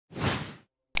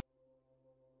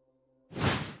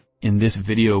In this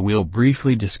video we'll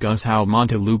briefly discuss how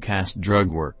Montelukast drug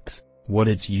works, what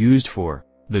it's used for,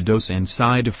 the dose and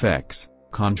side effects,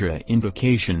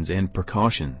 contraindications and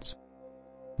precautions.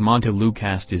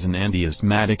 Montelukast is an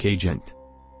antiasthmatic agent.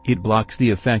 It blocks the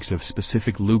effects of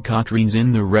specific leukotrienes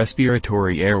in the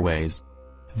respiratory airways,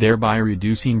 thereby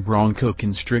reducing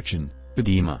bronchoconstriction,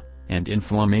 edema, and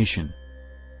inflammation.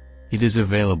 It is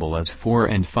available as 4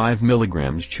 and 5 mg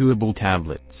chewable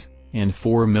tablets, and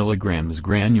 4 mg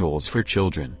granules for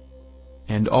children.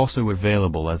 And also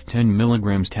available as 10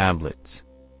 mg tablets.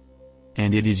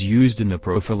 And it is used in the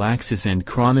prophylaxis and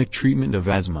chronic treatment of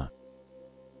asthma.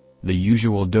 The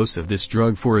usual dose of this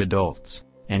drug for adults,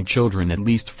 and children at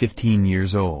least 15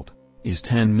 years old, is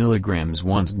 10 mg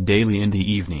once daily in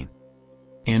the evening.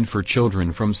 And for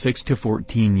children from 6 to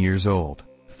 14 years old,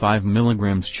 5 mg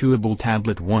chewable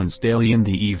tablet once daily in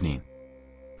the evening.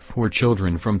 For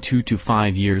children from 2 to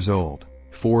 5 years old,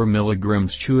 4 mg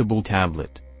chewable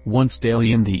tablet, once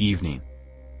daily in the evening.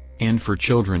 And for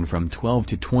children from 12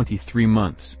 to 23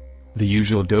 months, the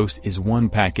usual dose is 1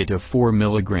 packet of 4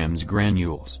 mg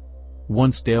granules,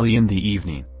 once daily in the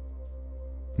evening.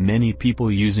 Many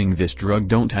people using this drug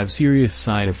don't have serious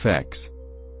side effects.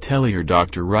 Tell your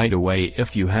doctor right away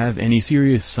if you have any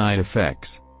serious side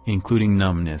effects, including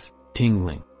numbness,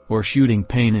 tingling, or shooting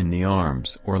pain in the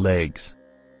arms or legs,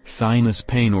 sinus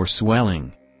pain or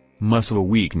swelling, muscle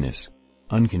weakness,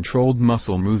 uncontrolled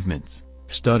muscle movements,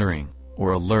 stuttering,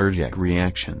 or allergic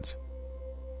reactions.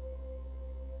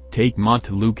 Take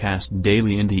Montelukast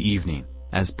daily in the evening,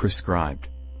 as prescribed,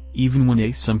 even when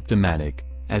asymptomatic,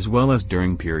 as well as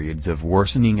during periods of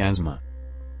worsening asthma.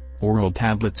 Oral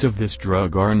tablets of this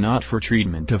drug are not for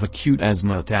treatment of acute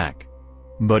asthma attack,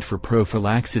 but for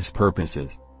prophylaxis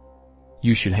purposes.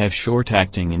 You should have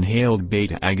short-acting inhaled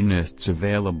beta agonists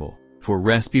available, for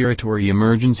respiratory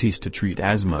emergencies to treat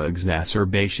asthma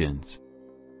exacerbations.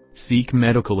 Seek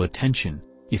medical attention,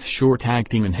 if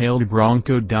short-acting inhaled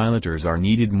bronchodilators are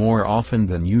needed more often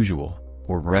than usual,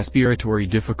 or respiratory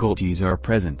difficulties are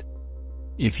present.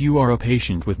 If you are a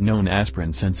patient with known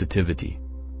aspirin sensitivity,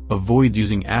 avoid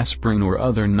using aspirin or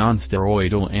other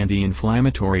non-steroidal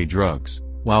anti-inflammatory drugs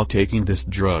while taking this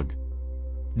drug.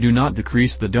 Do not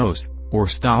decrease the dose, or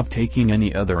stop taking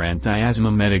any other anti-asthma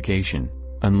medication,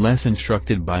 unless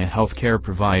instructed by a healthcare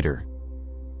provider.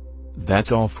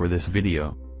 That's all for this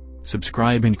video.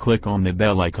 Subscribe and click on the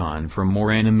bell icon for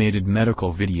more animated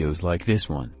medical videos like this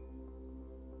one.